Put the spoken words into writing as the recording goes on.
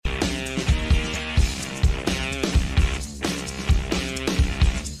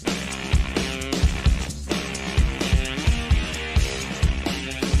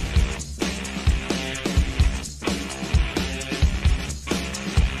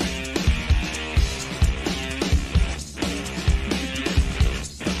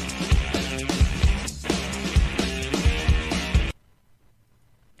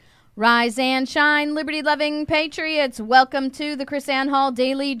Rise and shine, liberty-loving patriots. Welcome to the KrisAnne Hall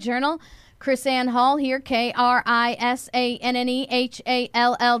Daily Journal. KrisAnne Hall here,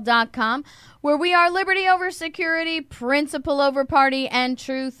 KrisAnnehall.com, where we are liberty over security, principle over party, and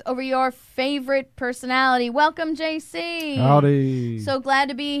truth over your favorite personality. Welcome, JC. Howdy. So glad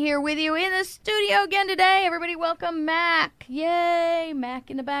to be here with you in the studio again today. Everybody welcome Mac. Yay,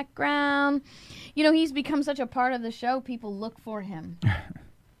 Mac in the background. You know, he's become such a part of the show, people look for him.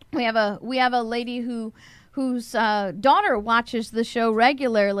 We have a lady whose daughter watches the show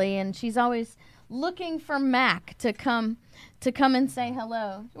regularly, and she's always looking for Mac to come and say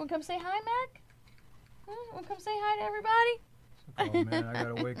hello. You want to come say hi, Mac? You want to come say hi to everybody? Oh, man, I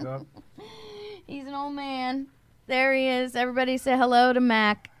got to wake up. He's an old man. There he is. Everybody say hello to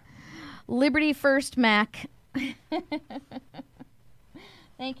Mac. Liberty first, Mac.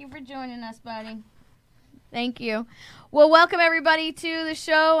 Thank you for joining us, buddy. Thank you. Well, welcome everybody to the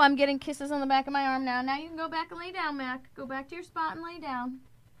show. I'm getting kisses on the back of my arm now. Now you can go back and lay down, Mac. Go back to your spot and lay down.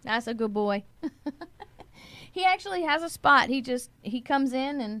 That's a good boy. He actually has a spot. He comes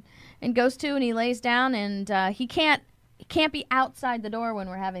in and goes to and he lays down, and he can't be outside the door when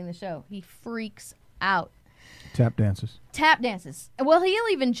we're having the show. He freaks out. Tap dances. Well, he'll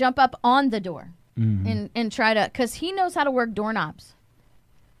even jump up on the door and try to, because he knows how to work doorknobs.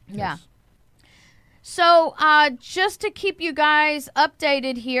 Yes. Yeah. So, just to keep you guys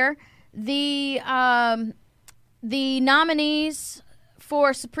updated here, the nominees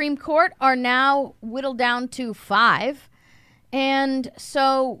for Supreme Court are now whittled down to 5. And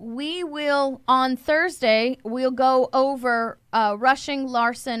so we will, on Thursday, we'll go over Rushing,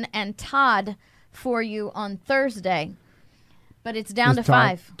 Larson, and Todd for you on Thursday. But it's down to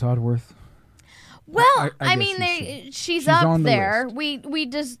 5. Todd Worth? Well, I mean, she's up there.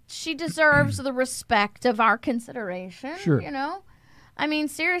 She deserves the respect of our consideration. Sure. You know, I mean,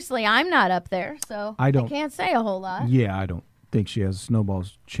 seriously, I'm not up there, so I can't say a whole lot. Yeah, I don't think she has a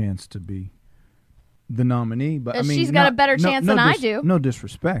snowball's chance to be the nominee. But I mean, she's got a better chance than I do. No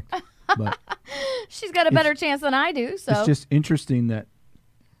disrespect, but she's got a better chance than I do. So it's just interesting that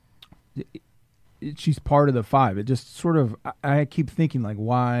she's part of the 5. It just sort of I keep thinking like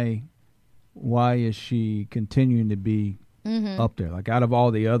why is she continuing to be up there, like out of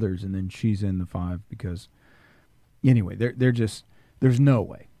all the others, and then she's in the 5? Because anyway, there's no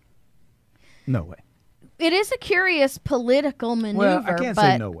way. It is a curious political maneuver. Well, I can't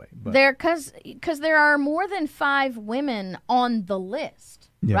say no way, but because there are more than 5 women on the list,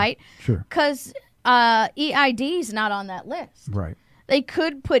 right? Sure. Because EID's not on that list, right? They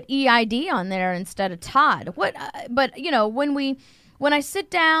could put EID on there instead of Todd. But you know, when I sit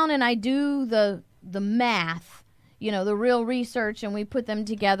down and I do the math, you know, the real research, and we put them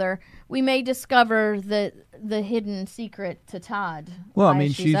together, we may discover the hidden secret to Todd. Well, I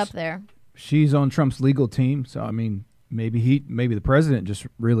mean, she's up there. She's on Trump's legal team, so I mean, maybe the president just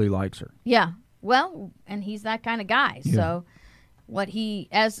really likes her. Yeah. Well, and he's that kind of guy. Yeah. So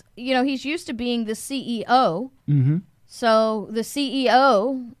he's used to being the CEO. Mm-hmm. So the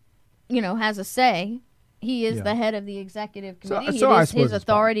CEO, you know, has a say. He is the head of the executive committee. So it is his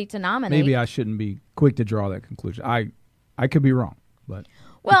authority to nominate. Maybe I shouldn't be quick to draw that conclusion. I could be wrong, but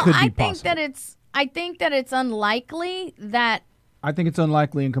well, it could be I think that it's unlikely that. I think it's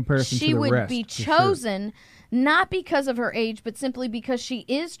unlikely in comparison to the rest. She would be chosen not because of her age, but simply because she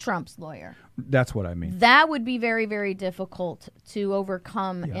is Trump's lawyer. That's what I mean. That would be very, very difficult to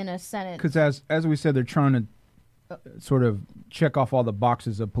overcome in a Senate. Because as we said, they're trying to sort of check off all the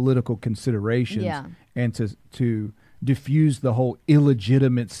boxes of political considerations and to diffuse the whole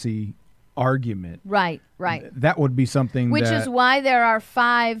illegitimacy argument. Right. That would be something which is why there are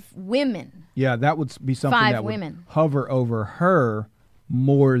 5 women. Yeah, that would be something 5 that women. would hover over her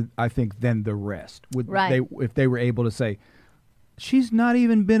more, I think, than the rest. If they were able to say, she's not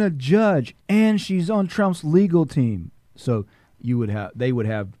even been a judge and she's on Trump's legal team. So they would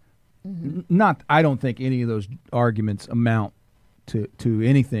have not. I don't think any of those arguments amount to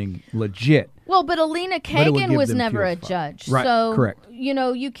anything legit. Well, but Elena Kagan was never a judge. Right, so, correct. You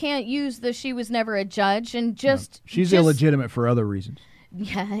know, you can't use she was never a judge and just... No, she's illegitimate for other reasons.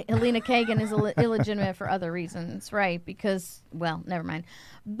 Yeah, Elena Kagan is illegitimate for other reasons, right? Because, well, never mind.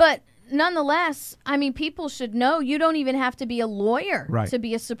 But nonetheless, I mean, people should know you don't even have to be a lawyer to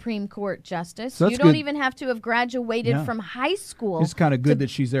be a Supreme Court justice. So you don't even have to have graduated from high school. It's kind of good that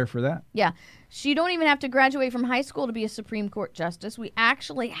she's there for that. Yeah. So you don't even have to graduate from high school to be a Supreme Court justice. We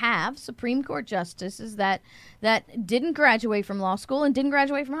actually have Supreme Court justices that didn't graduate from law school and didn't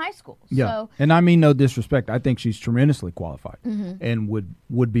graduate from high school. Yeah, so, and I mean no disrespect. I think she's tremendously qualified and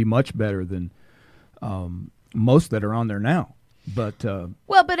would be much better than most that are on there now. But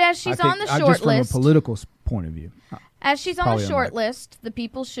but as she's on the short just list, from a political point of view, as she's on the short list, the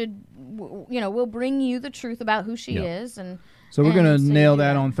people should, will bring you the truth about who she is, and so we're going to nail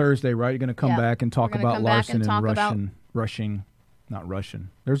that on Thursday, right? You're going to come back and talk about Larson and Rushing. Not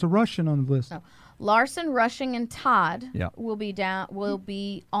Russian. There's a Russian on the list. No. Larson, Rushing, and Todd will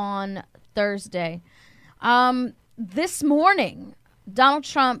be on Thursday. This morning, Donald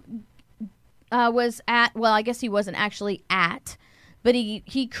Trump was at. Well, I guess he wasn't actually at, but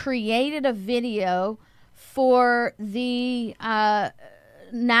he created a video for the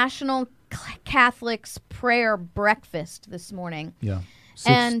National Catholics Prayer Breakfast this morning. Yeah.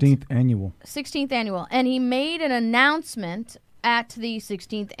 16th annual. 16th annual. And he made an announcement at the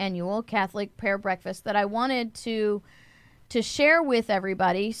 16th annual Catholic Prayer Breakfast that I wanted to share with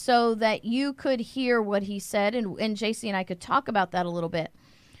everybody so that you could hear what he said, and JC and I could talk about that a little bit.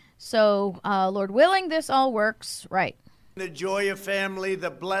 So, Lord willing, this all works right. The joy of family,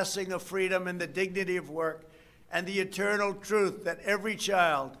 the blessing of freedom, and the dignity of work, and the eternal truth that every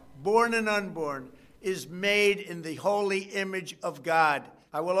child, born and unborn, is made in the holy image of God.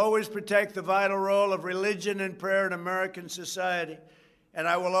 I will always protect the vital role of religion and prayer in American society, and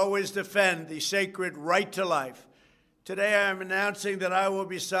I will always defend the sacred right to life. Today I am announcing that I will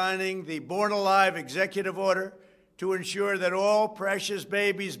be signing the Born Alive Executive Order to ensure that all precious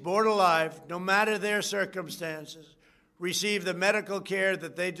babies born alive, no matter their circumstances, receive the medical care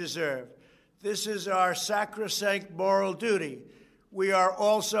that they deserve. This is our sacrosanct moral duty. We are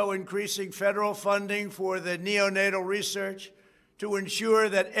also increasing federal funding for the neonatal research to ensure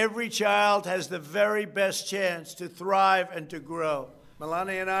that every child has the very best chance to thrive and to grow.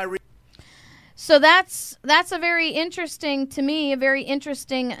 Melania and I... So that's a very interesting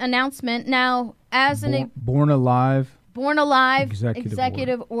announcement. Now, as Born Alive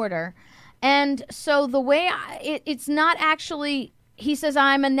Executive Order. And so the way it's not actually, he says,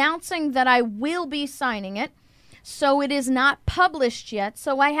 I'm announcing that I will be signing it. So it is not published yet.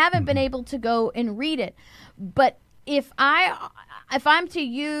 So I haven't been able to go and read it. But if I'm to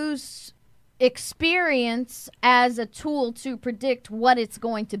use experience as a tool to predict what it's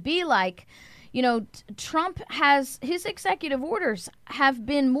going to be like, Trump has, his executive orders have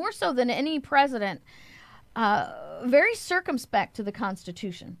been more so than any president, very circumspect to the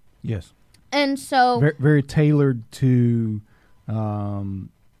Constitution. Yes. And so very, very tailored to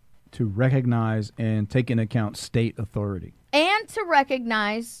recognize and take into account state authority. And to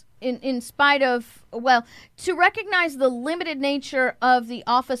recognize, in spite of, to recognize the limited nature of the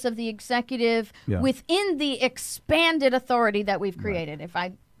office of the executive within the expanded authority that we've created, if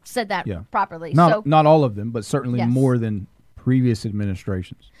I said that properly. Not all of them, but certainly more than previous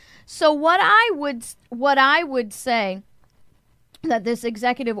administrations. So what I would say that this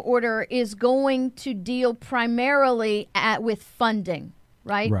executive order is going to deal primarily with funding,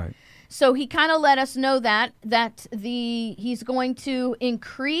 right? Right. So he kind of let us know that he's going to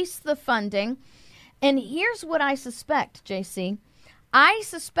increase the funding. And here's what I suspect, JC. I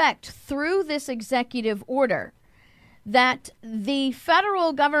suspect through this executive order that the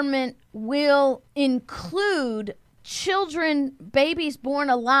federal government will include children, babies born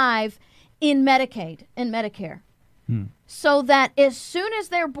alive, in Medicaid and Medicare. So that as soon as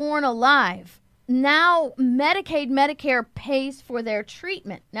they're born alive, now Medicaid, Medicare pays for their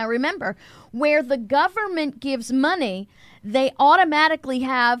treatment. Now remember, where the government gives money, they automatically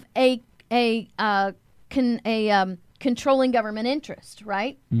have a controlling government interest,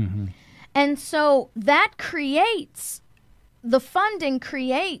 right? Mm-hmm. And so that the funding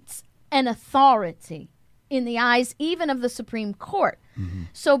creates an authority in the eyes even of the Supreme Court. Mm-hmm.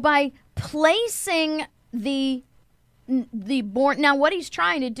 So by placing the born, now what he's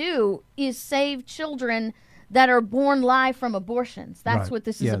trying to do is save children that are born live from abortions. That's what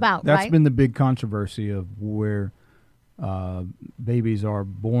this is about, That's been the big controversy of where babies are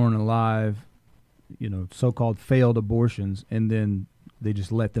born alive, so-called failed abortions, and then they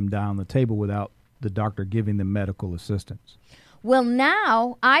just let them die on the table without the doctor giving them medical assistance. Well,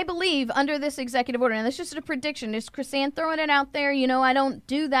 now, I believe under this executive order, and this is just a prediction, it's KrisAnne throwing it out there, I don't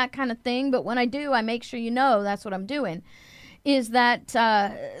do that kind of thing, but when I do, I make sure that's what I'm doing, is that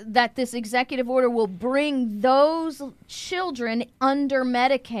that this executive order will bring those children under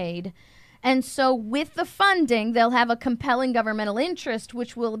Medicaid. And so with the funding, they'll have a compelling governmental interest,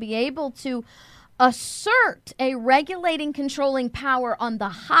 which will be able to assert a regulating, controlling power on the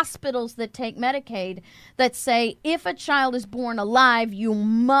hospitals that take Medicaid that say if a child is born alive, you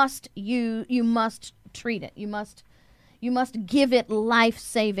must treat it. You must give it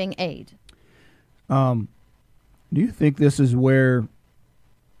life-saving aid. Do you think this is where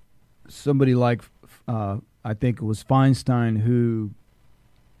somebody like I think it was Feinstein who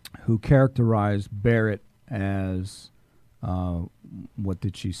characterized Barrett as, what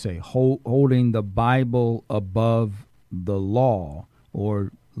did she say? Holding the Bible above the law,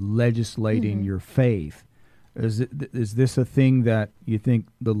 or legislating your faith. Is this a thing that you think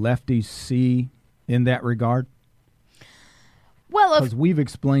the lefties see in that regard? Well, because we've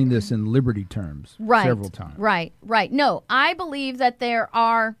explained this in liberty terms several times. Right. No, I believe that there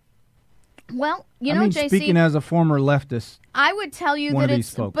are. Well, JC, speaking as a former leftist, I would tell you that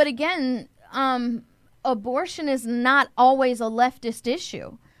it's. Folks. But again, abortion is not always a leftist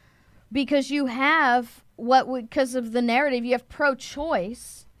issue, because you have because of the narrative, you have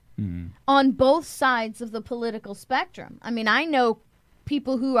pro-choice on both sides of the political spectrum. I mean, I know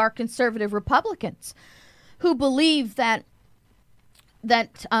people who are conservative Republicans who believe that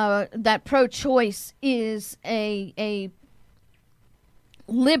pro-choice is a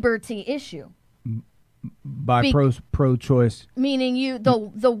liberty issue. By pro-choice, meaning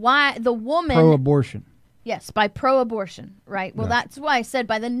the woman pro-abortion. Yes, by pro-abortion, right? Well, that's why I said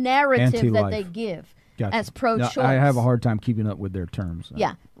by the narrative Anti-life. that they give Gotcha. as pro-choice. Now, I have a hard time keeping up with their terms.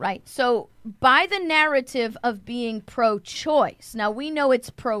 Yeah, right. So by the narrative of being pro-choice, now we know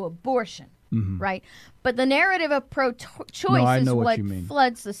it's pro-abortion, right? But the narrative of pro-choice is what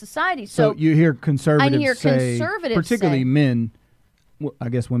floods the society. So you hear conservatives say, conservatives particularly men, well, I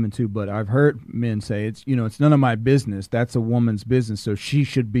guess women too, but I've heard men say it's none of my business. That's a woman's business, so she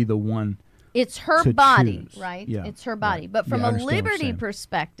should be the one. It's her body, choose. right? Yeah, it's her body. Right. But from a liberty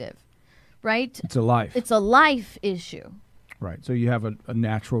perspective, right? It's a life. It's a life issue. Right. So you have a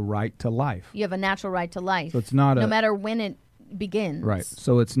natural right to life. You have a natural right to life. So it's not no matter when it begins. Right.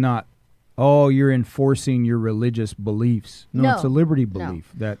 So it's not, you're enforcing your religious beliefs. No, it's a liberty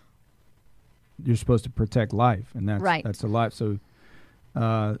belief that you're supposed to protect life, and that's a life. So,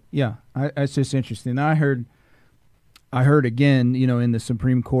 it's just interesting. I heard again, in the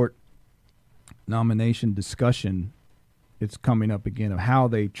Supreme Court nomination discussion, it's coming up again of how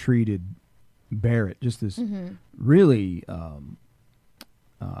they treated Barrett, just this really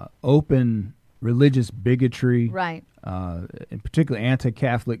open religious bigotry, right? And particularly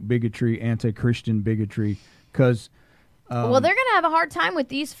anti-Catholic bigotry, anti-Christian bigotry, because they're going to have a hard time with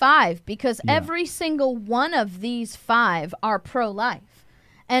these 5 because every single one of these 5 are pro-life,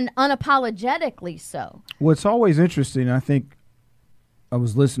 and unapologetically so. Well, it's always interesting. I think I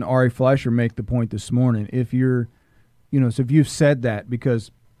was listening to Ari Fleischer make the point this morning. If you're, so if you've said that,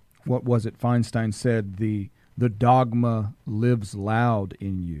 because what was it Feinstein said, the dogma lives loud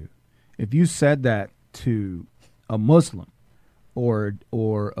in you. If you said that to a Muslim or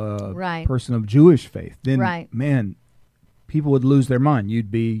a person of Jewish faith, then man, people would lose their mind.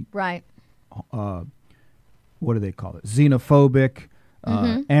 You'd be what do they call it? Xenophobic,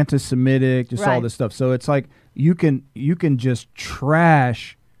 anti-Semitic, just all this stuff. So it's like you can just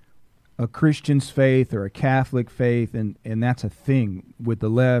trash a Christian's faith or a Catholic faith, and that's a thing with the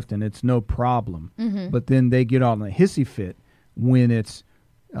left, and it's no problem. But then they get on a hissy fit when it's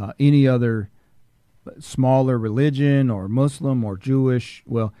any other smaller religion or Muslim or Jewish.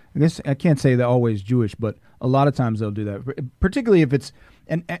 Well, I guess I can't say they're always Jewish, but a lot of times they'll do that, particularly if it's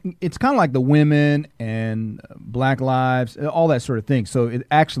and it's kind of like the women and Black Lives, all that sort of thing. So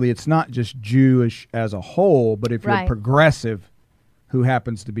it's not just Jewish as a whole, but if you're progressive who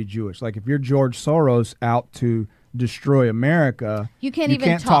happens to be Jewish, like if you're George Soros out to destroy America, you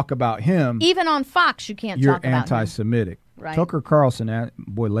can't talk about him. Even on Fox, you can't talk about him. You're anti-Semitic. Right. Tucker Carlson,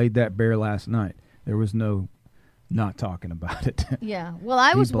 laid that bare last night. There was no not talking about it. Yeah. Well,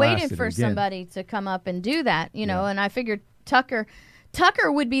 I was waiting for somebody to come up and do that, and I figured Tucker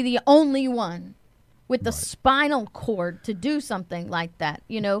would be the only one with the spinal cord to do something like that,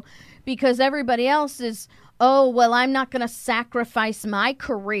 because everybody else is, I'm not going to sacrifice my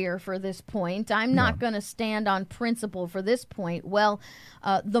career for this point. I'm not going to stand on principle for this point. Well,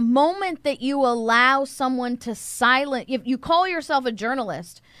 the moment that you allow someone to if you call yourself a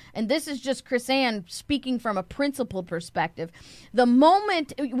journalist, and this is just KrisAnne speaking from a principle perspective, the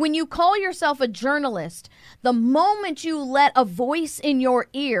moment when you call yourself a journalist, the moment you let a voice in your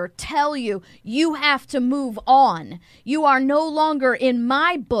ear tell you have to move on, you are no longer, in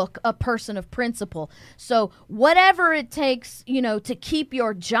my book, a person of principle. So whatever it takes, to keep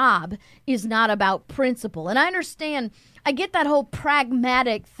your job is not about principle. And I understand, I get that whole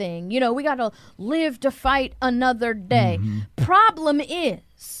pragmatic thing. We got to live to fight another day. Problem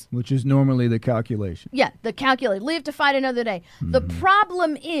is, which is normally the calculation. Yeah, live to fight another day. The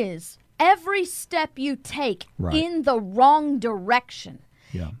problem is every step you take in the wrong direction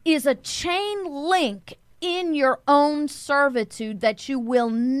is a chain link in your own servitude that you will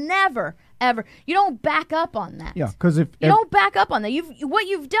never, ever. You don't back up on that. Yeah, because you don't back up on that. What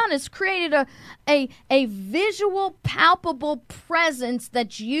you've done is created a visual, palpable presence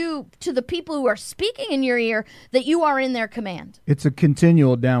that you, to the people who are speaking in your ear, that you are in their command. It's a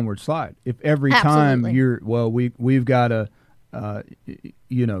continual downward slide. If every time we've got to,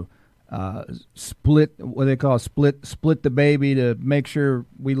 split what they call split the baby to make sure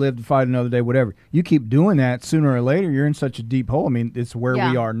we live to fight another day, whatever. You keep doing that, sooner or later you're in such a deep hole. I mean, it's where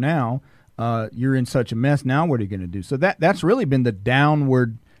we are now. You're in such a mess. Now what are you going to do? So that's really been the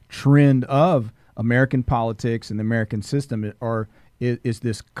downward trend of American politics and the American system is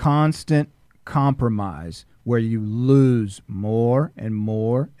this constant compromise where you lose more and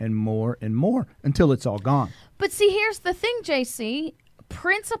more and more and more until it's all gone. But see, here's the thing, JC.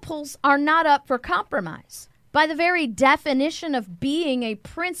 Principles are not up for compromise. By the very definition of being a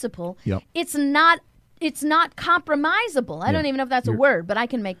principle, it's not compromisable. I don't even know if that's a word, but I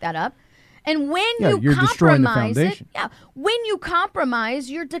can make that up. And when you compromise it, when you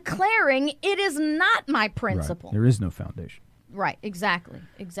compromise, you're declaring it is not my principle. Right. There is no foundation. Right, exactly.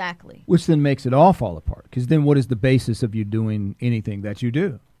 Which then makes it all fall apart. Because then what is the basis of you doing anything that you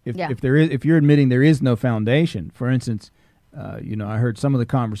do? If you're admitting there is no foundation, for instance, I heard some of the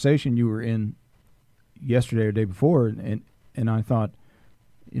conversation you were in yesterday or day before, and I thought,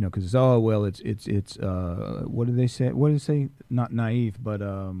 because it's what did they say? What did they say? Not naive, but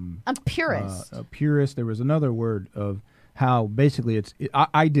a purist. A purist. There was another word of how basically it's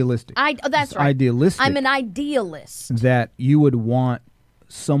idealistic. That's right. Idealistic. I'm an idealist. That you would want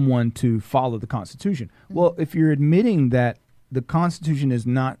someone to follow the Constitution. Mm-hmm. Well, if you're admitting that the Constitution is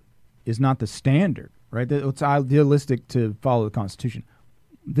not the standard, right? That it's idealistic to follow the Constitution,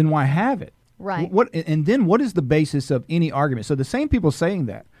 then why have it? Right. And then what is the basis of any argument? So the same people saying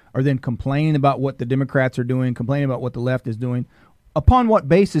that are then complaining about what the Democrats are doing, complaining about what the left is doing. Upon what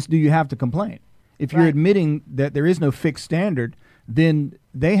basis do you have to complain? If you're admitting that there is no fixed standard, then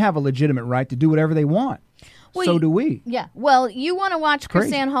they have a legitimate right to do whatever they want. Well, so do we. Yeah. Well, you want to watch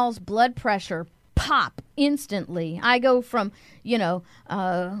KrisAnne Hall's blood pressure pop instantly. I go from,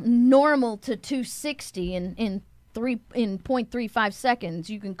 normal to 260 in 0.35 seconds.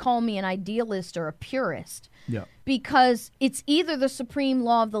 You can call me an idealist or a purist. Yeah. Because it's either the supreme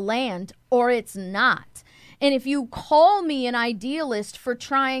law of the land or it's not. And if you call me an idealist for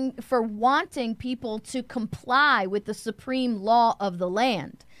wanting people to comply with the supreme law of the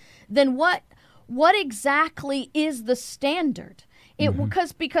land, then what exactly is the standard?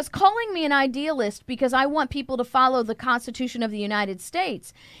 Because calling me an idealist because I want people to follow the Constitution of the United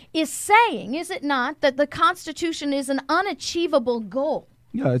States is saying, is it not, that the Constitution is an unachievable goal?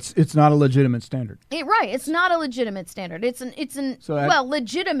 Yeah, it's not a legitimate standard. Right, it's not a legitimate standard. It's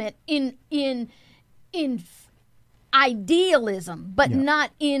legitimate in idealism, but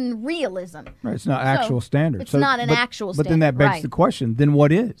not in realism. Right, it's not actual standard. It's not an actual standard. But then that begs the question, then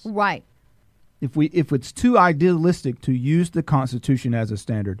what is? Right. If it's too idealistic to use the Constitution as a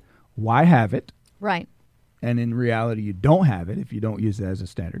standard, why have it? Right. And in reality, you don't have it if you don't use it as a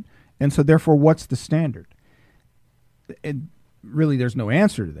standard. And so therefore, what's the standard? And really, there's no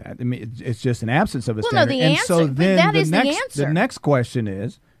answer to that. I mean, it's just an absence of a standard. No, the answer. The next question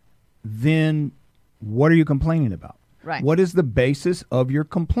is, then what are you complaining about? Right. What is the basis of your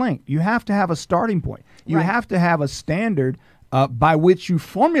complaint? You have to have a starting point. You have to have a standard by which you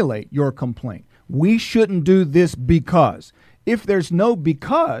formulate your complaint. We shouldn't do this because. If there's no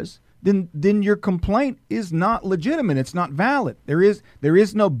because, then your complaint is not legitimate. It's not valid. There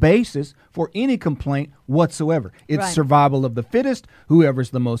is no basis for any complaint whatsoever. It's survival of the fittest,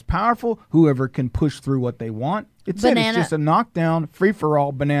 whoever's the most powerful, whoever can push through what they want. It's just a knockdown,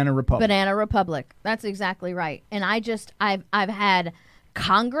 free-for-all banana republic. Banana republic. That's exactly right. And I've had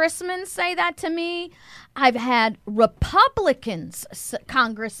congressmen say that to me. I've had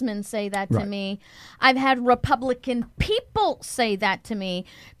congressmen say that to me. I've had Republican people say that to me.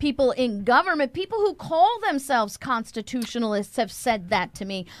 People in government, people who call themselves constitutionalists have said that to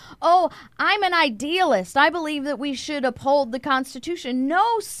me. Oh, I'm an idealist. I believe that we should uphold the Constitution.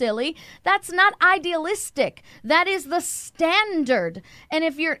 No, silly. That's not idealistic. That is the standard. And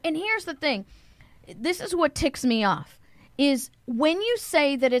here's the thing. This is what ticks me off. Is when you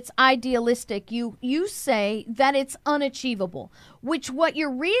say that it's idealistic, you say that it's unachievable, which what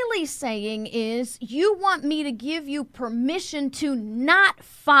you're really saying is you want me to give you permission to not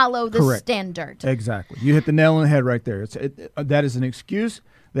follow the standard. Exactly. You hit the nail on the head right there. That is an excuse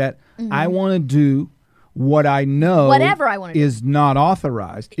that I want to do what I know whatever I want to is not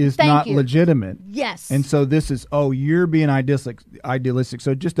authorized, is not legitimate. Yes. And so this is, you're being idealistic.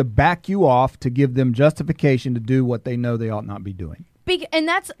 So just to back you off to give them justification to do what they know they ought not be doing. And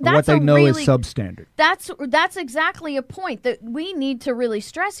that's what they know is substandard. That's exactly a point that we need to really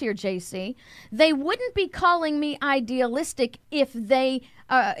stress here, JC. They wouldn't be calling me idealistic if they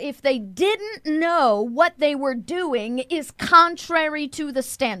didn't know what they were doing is contrary to the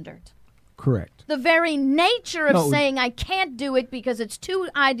standard. Correct. The very nature of saying I can't do it because it's too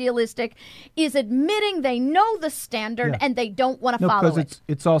idealistic is admitting they know the standard and they don't want to follow it. Because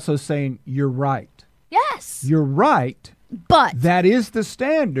it's also saying you're right. Yes. You're right. But that is the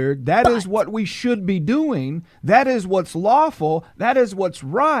standard. That is what we should be doing. That is what's lawful. That is what's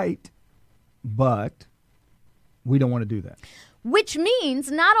right. But we don't want to do that. Which means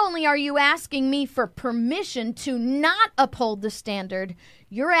not only are you asking me for permission to not uphold the standard,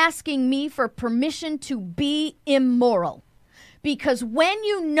 you're asking me for permission to be immoral. Because when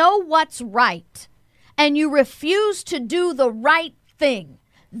you know what's right and you refuse to do the right thing,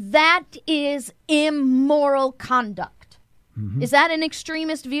 that is immoral conduct. Mm-hmm. Is that an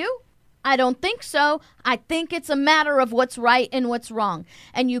extremist view? I don't think so. I think it's a matter of what's right and what's wrong.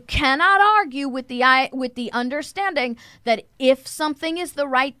 And you cannot argue with the understanding that if something is the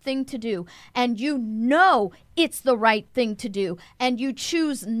right thing to do, and you know it's the right thing to do, and you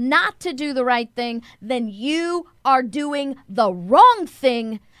choose not to do the right thing, then you are doing the wrong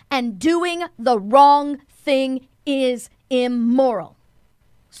thing, and doing the wrong thing is immoral.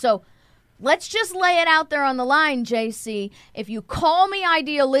 So let's just lay it out there on the line, JC. If you call me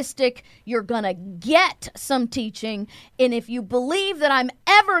idealistic, you're going to get some teaching. And if you believe that I'm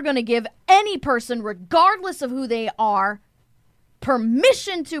ever going to give any person, regardless of who they are,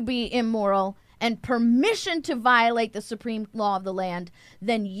 permission to be immoral and permission to violate the supreme law of the land,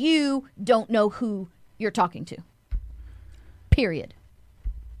 then you don't know who you're talking to. Period.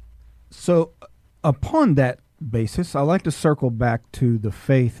 So upon that basis, I like to circle back to the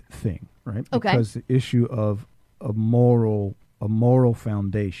faith thing. Right, okay. Because the issue of a moral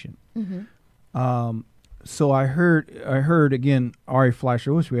foundation. Mm-hmm. So I heard again Ari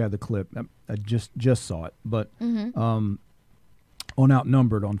Fleischer. I wish we had the clip. I just saw it, but on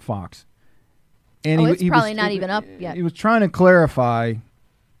Outnumbered on Fox, and it's probably not even up yet. He was trying to clarify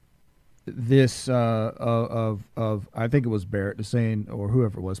this of I think it was Barrett saying, or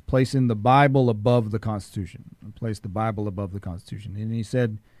whoever it was, placing the Bible above the Constitution. Place the Bible above the Constitution, and he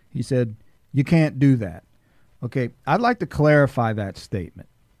said, you can't do that. Okay, I'd like to clarify that statement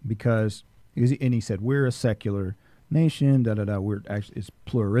because, and he said, we're a secular nation, We're actually, it's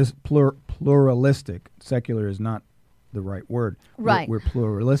pluralistic. Secular is not the right word. Right. We're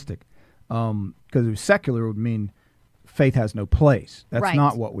pluralistic. Because secular would mean faith has no place. That's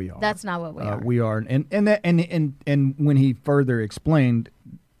not what we are. That's not what we are. We are, and when he further explained,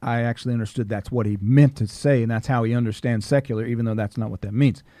 I actually understood that's what he meant to say, and that's how he understands secular, even though that's not what that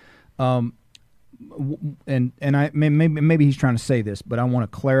means. And I maybe he's trying to say this, but I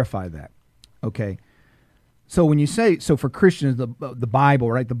want to clarify that. Okay, so when you say for Christians, the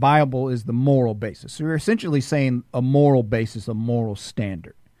Bible, right? The Bible is the moral basis. So you're essentially saying a moral basis, a moral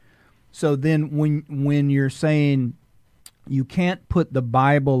standard. So then when you're saying you can't put the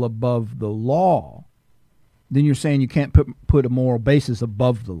Bible above the law, then you're saying you can't put a moral basis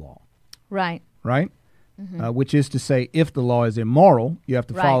above the law. Right. Right? Mm-hmm. Which is to say, if the law is immoral, you have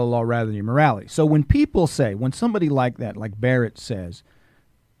to follow the law rather than your morality. So when people say, when somebody like that, like Barrett says,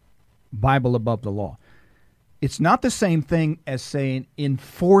 Bible above the law, it's not the same thing as saying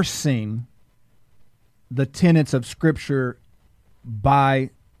enforcing the tenets of Scripture by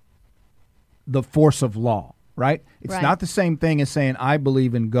the force of law, right? It's not the same thing as saying I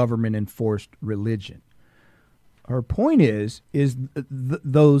believe in government-enforced religion. Her point is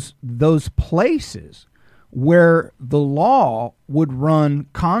those places where the law would run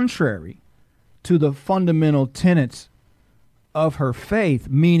contrary to the fundamental tenets of her faith,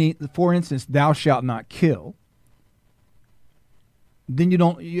 meaning, for instance, thou shalt not kill, then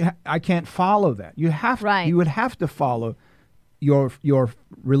I can't follow that. You would have to follow your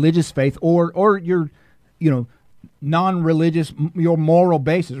religious faith or your non-religious, your moral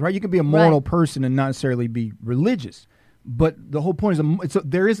basis, right? You can be a moral person and not necessarily be religious. But the whole point is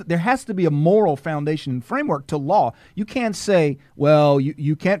there has to be a moral foundation and framework to law. You can't say, well,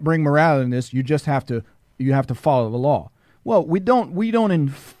 you can't bring morality in this. You just have to follow the law. Well, we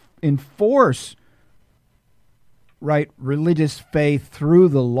don't enforce religious faith through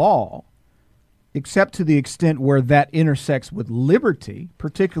the law, except to the extent where that intersects with liberty,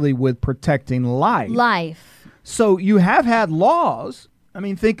 particularly with protecting life. So you have had laws. I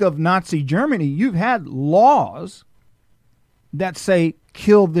mean, think of Nazi Germany. You've had laws that say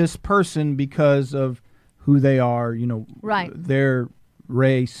kill this person because of who they are, their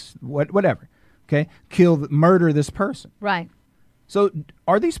race, whatever. Okay, murder this person. Right. So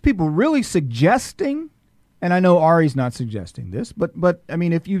are these people really suggesting, and I know Ari's not suggesting this, but I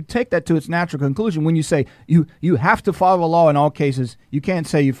mean, if you take that to its natural conclusion, when you say you have to follow the law in all cases, you can't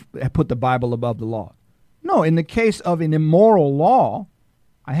say you've put the Bible above the law. No, in the case of an immoral law,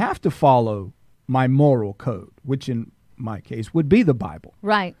 I have to follow my moral code, which in my case would be the Bible.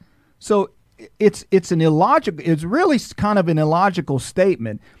 Right. So it's really kind of an illogical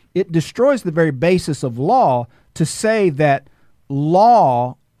statement. It destroys the very basis of law to say that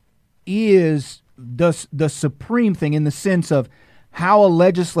law is the supreme thing in the sense of how a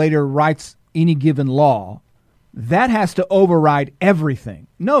legislator writes any given law. That has to override everything.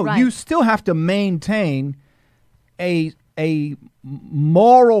 No, right. You still have to maintain a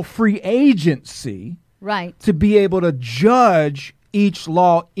moral free agency, right, to be able to judge each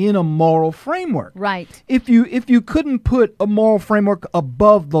law in a moral framework. Right. If you couldn't put a moral framework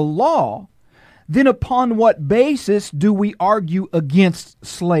above the law, then upon what basis do we argue against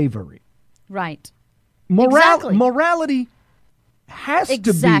slavery? Right. Morality has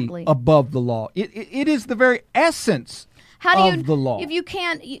to be above the law. It is the very essence of the law. If you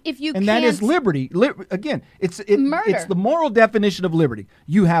can't, and that is liberty. Again, it's the moral definition of liberty.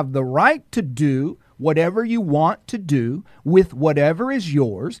 You have the right to do whatever you want to do with whatever is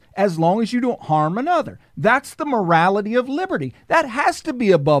yours, as long as you don't harm another. That's the morality of liberty. That has to be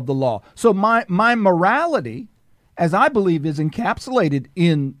above the law. So my morality, as I believe is encapsulated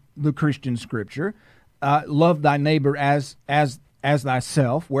in the Christian scripture, love thy neighbor as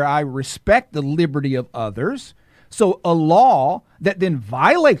thyself, where I respect the liberty of others. So a law that then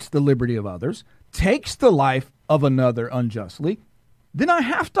violates the liberty of others, takes the life of another unjustly, then I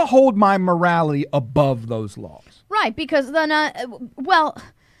have to hold my morality above those laws. Right, because then,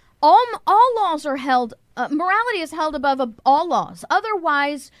 all laws are held, morality is held above all laws.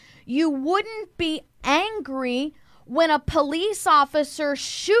 Otherwise, you wouldn't be angry when a police officer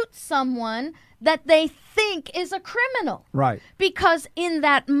shoots someone that they think is a criminal. Right. Because in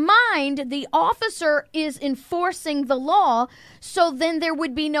that mind, the officer is enforcing the law, so then there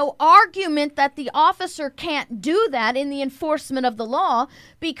would be no argument that the officer can't do that in the enforcement of the law.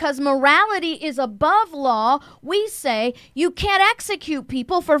 Because morality is above law, we say you can't execute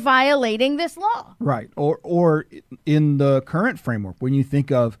people for violating this law. Right. Or in the current framework, when you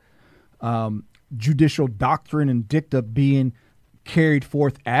think of judicial doctrine and dicta being carried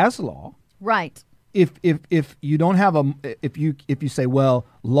forth as law. Right. If you don't have if you say, well,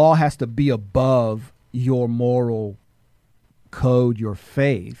 law has to be above your moral code, your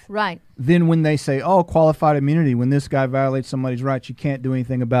faith. Right. Then when they say, oh, qualified immunity, when this guy violates somebody's rights, you can't do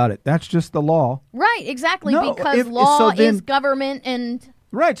anything about it. That's just the law. Right, exactly. No, because law is government and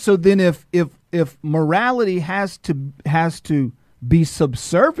right. So then if morality has to be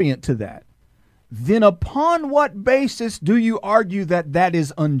subservient to that, then upon what basis do you argue that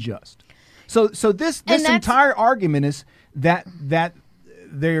is unjust? So this entire argument is that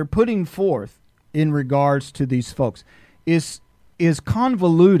they're putting forth in regards to these folks is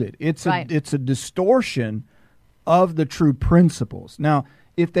convoluted. It's a distortion of the true principles. Now,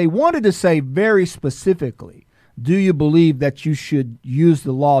 if they wanted to say very specifically, do you believe that you should use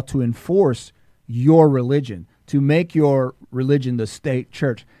the law to enforce your religion, to make your religion the state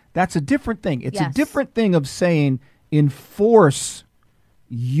church? That's a different thing. It's a different thing of saying enforce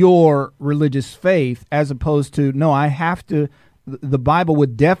your religious faith as opposed to, no, I have to. The Bible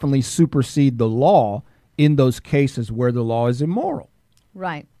would definitely supersede the law in those cases where the law is immoral.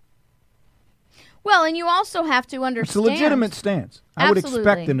 Right. Well, and you also have to understand. It's a legitimate stance. I would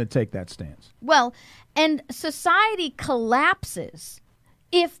expect them to take that stance. Well, and society collapses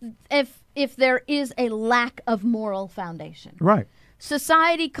if there is a lack of moral foundation. Right.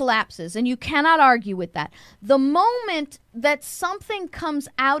 Society collapses, and you cannot argue with that. The moment that something comes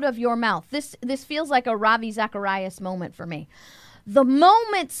out of your mouth, this feels like a Ravi Zacharias moment for me. The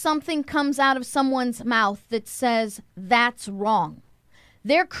moment something comes out of someone's mouth that says that's wrong,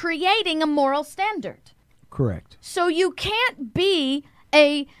 they're creating a moral standard. Correct. So you can't be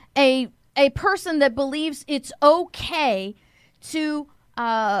a person that believes it's okay to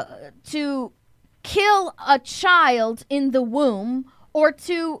kill a child in the womb, or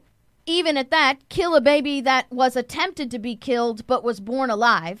to, even at that, kill a baby that was attempted to be killed but was born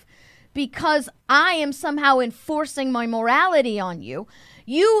alive, because I am somehow enforcing my morality on you.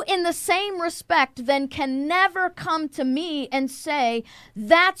 You, in the same respect, then can never come to me and say,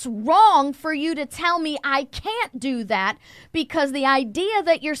 that's wrong for you to tell me I can't do that, because the idea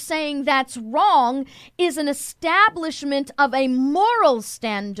that you're saying that's wrong is an establishment of a moral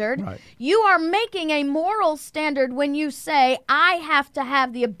standard. Right. You are making a moral standard when you say, I have to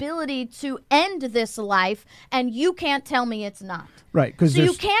have the ability to end this life, and you can't tell me it's not. Right. So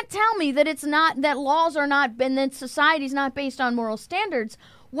you can't tell me that it's not, that laws are not, and that society's not based on moral standards.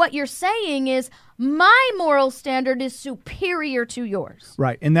 What you're saying is my moral standard is superior to yours.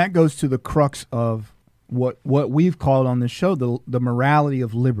 Right. And that goes to the crux of what we've called on this show the morality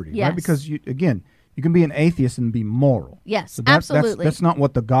of liberty. Yes. Right? Because, you can be an atheist and be moral. Yes, so absolutely. That's not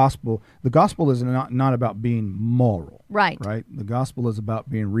what the gospel is not about being moral. Right. Right. The gospel is about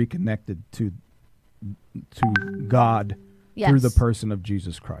being reconnected to God. Yes. Through the person of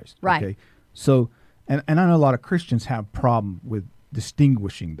Jesus Christ. Right. Okay? So, and I know a lot of Christians have problem with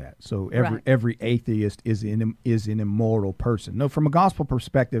distinguishing that. So every atheist is an immoral person. No, from a gospel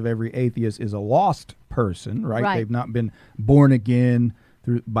perspective, every atheist is a lost person, right? They've not been born again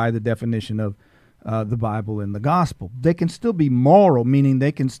by the definition of the Bible and the gospel. They can still be moral, meaning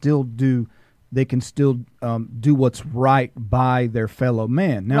they can still do what's right by their fellow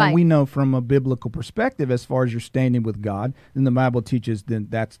man. Now, we know from a biblical perspective, as far as you're standing with God, then the Bible teaches then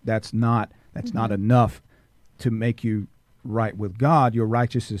that's not enough to make you right with God. Your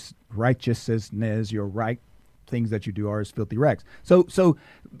righteousness, your right things that you do are as filthy rags. So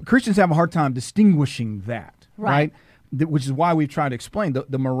Christians have a hard time distinguishing that, right? Which is why we've tried to explain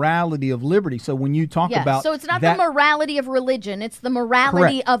the morality of liberty. So when you talk about so it's not the morality of religion, it's the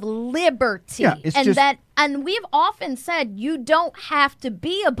morality of liberty. Yeah, and we've often said you don't have to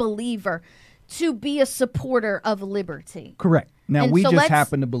be a believer to be a supporter of liberty. Correct. Now, and we so just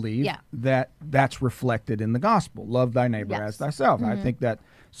happen to believe Yeah. that that's reflected in the gospel. Love thy neighbor Yes. as thyself. Mm-hmm. I think that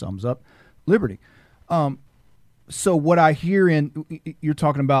sums up liberty. So what I hear you're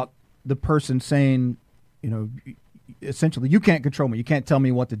talking about the person saying, essentially, you can't control me. You can't tell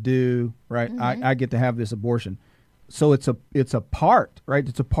me what to do, right? Mm-hmm. I get to have this abortion. So it's a part, right?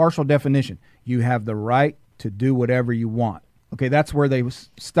 It's a partial definition. You have the right to do whatever you want. Okay, that's where they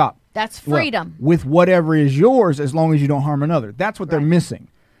stop. That's freedom. With whatever is yours, as long as you don't harm another. That's what they're missing.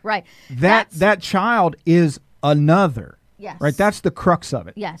 Right. That child is another. Yes. Right? That's the crux of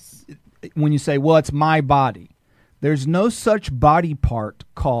it. Yes. When you say, well, it's my body. There's no such body part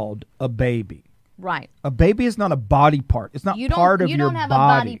called a baby. Right. A baby is not a body part. It's not part of your body. You don't have a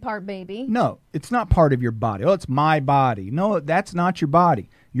body part, baby. No, it's not part of your body. Oh, it's my body. No, that's not your body.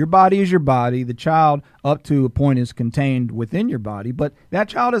 Your body is your body. The child, up to a point, is contained within your body, but that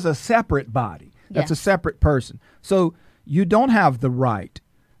child is a separate body. That's a separate person. So you don't have the right.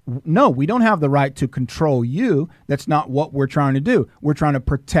 No, we don't have the right to control you. That's not what we're trying to do. We're trying to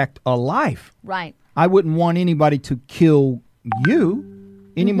protect a life. Right. I wouldn't want anybody to kill you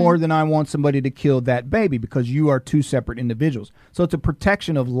any more than I want somebody to kill that baby, because you are two separate individuals. So it's a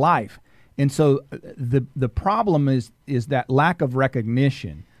protection of life. And so the problem is that lack of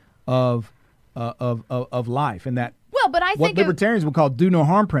recognition of life, and that but I think what libertarians would call do no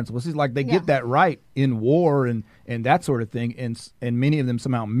harm principles. It's like they get that right in war and that sort of thing, and many of them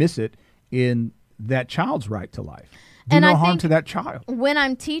somehow miss it in that child's right to life. Do no harm to that child. When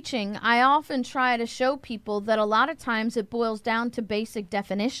I'm teaching, I often try to show people that a lot of times it boils down to basic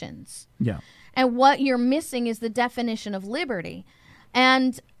definitions. Yeah. And what you're missing is the definition of liberty.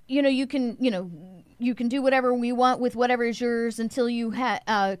 And, you can do whatever we want with whatever is yours until you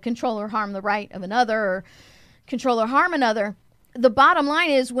control or harm the right of another, or control or harm another. The bottom line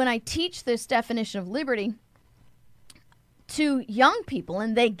is, when I teach this definition of liberty to young people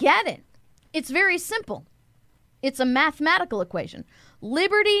and they get it, it's very simple. It's a mathematical equation.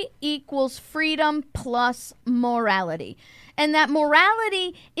 Liberty equals freedom plus morality. And that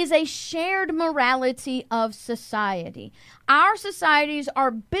morality is a shared morality of society. Our societies are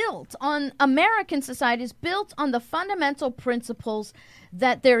built on, American societies built on the fundamental principles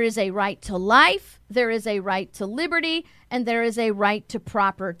that there is a right to life, there is a right to liberty, and there is a right to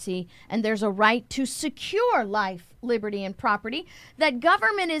property, and there's a right to secure life, liberty, and property, that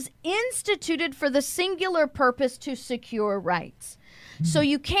government is instituted for the singular purpose to secure rights. So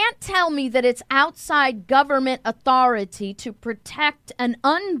you can't tell me that it's outside government authority to protect an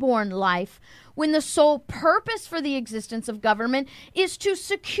unborn life when the sole purpose for the existence of government is to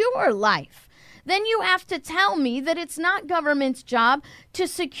secure life. Then you have to tell me that it's not government's job to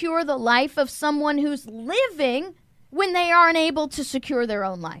secure the life of someone who's living when they are unable to secure their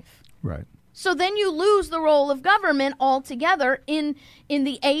own life. Right. So then you lose the role of government altogether in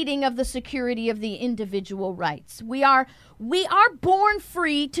the aiding of the security of the individual rights. We are born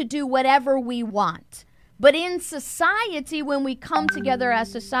free to do whatever we want. But in society, when we come together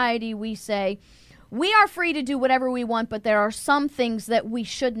as society, we say, we are free to do whatever we want, but there are some things that we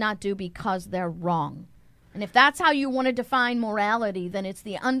should not do because they're wrong. And if that's how you want to define morality, then it's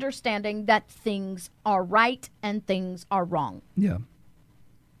the understanding that things are right and things are wrong. Yeah.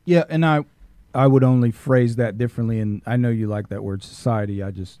 Yeah, and I would only phrase that differently, and I know you like that word society.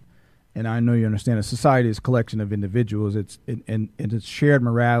 And I know you understand a society is a collection of individuals. It's shared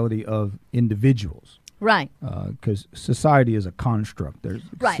morality of individuals. Right. Because society is a construct. There's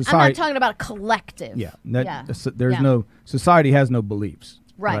right. Society, I'm not talking about a collective. Yeah. No society has no beliefs.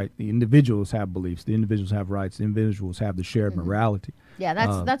 Right. The individuals have beliefs. The individuals have rights. The individuals have the shared morality. Yeah,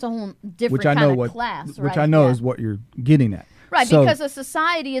 that's a whole different kind of class, right? Which I know is what you're getting at. Right, because a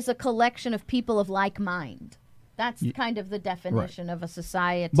society is a collection of people of like mind. That's kind of the definition of a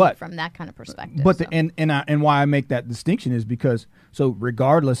society from that kind of perspective. But and why I make that distinction is because, so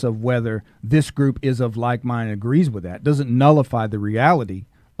regardless of whether this group is of like mind and agrees with that, doesn't nullify the reality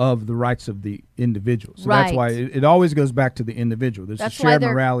of the rights of the individual. So that's why it always goes back to the individual. There's a shared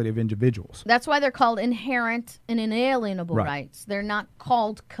morality of individuals. That's why they're called inherent and inalienable rights. They're not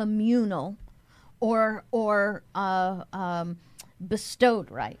called communal or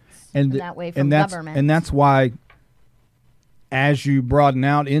bestowed rights in that way from government. And that's why, as you broaden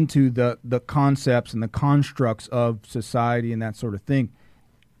out into the concepts and the constructs of society and that sort of thing,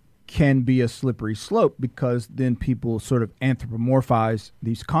 can be a slippery slope, because then people sort of anthropomorphize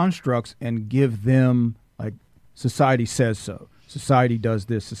these constructs and give them, like, society says so. Society does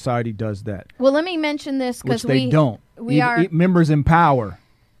this. Society does that. Well, let me mention this because they don't. We are members in power.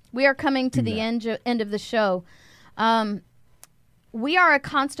 We are coming to the end of the show. We are a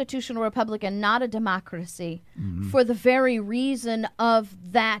constitutional republic and not a democracy for the very reason of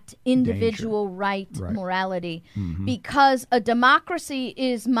that individual right morality. Because a democracy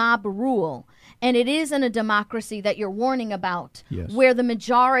is mob rule, and it isn't a democracy that you're warning about, where the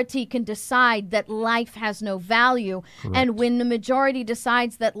majority can decide that life has no value. Correct. And when the majority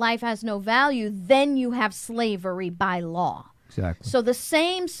decides that life has no value, then you have slavery by law. Exactly. So the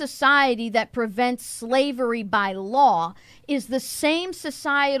same society that prevents slavery by law is the same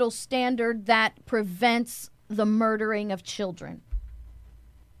societal standard that prevents the murdering of children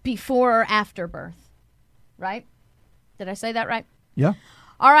before or after birth. Right? Did I say that right? Yeah.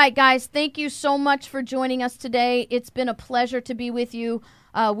 All right, guys. Thank you so much for joining us today. It's been a pleasure to be with you.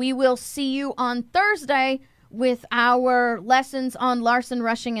 We will see you on Thursday with our lessons on Larson,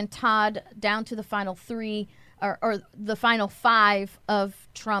 Rushing, and Todd down to the final three. Or the final five of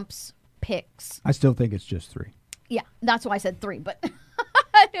Trump's picks. I still think it's just 3. Yeah, that's why I said 3, but it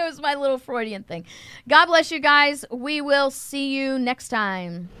was my little Freudian thing. God bless you guys. We will see you next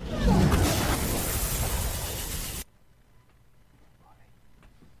time.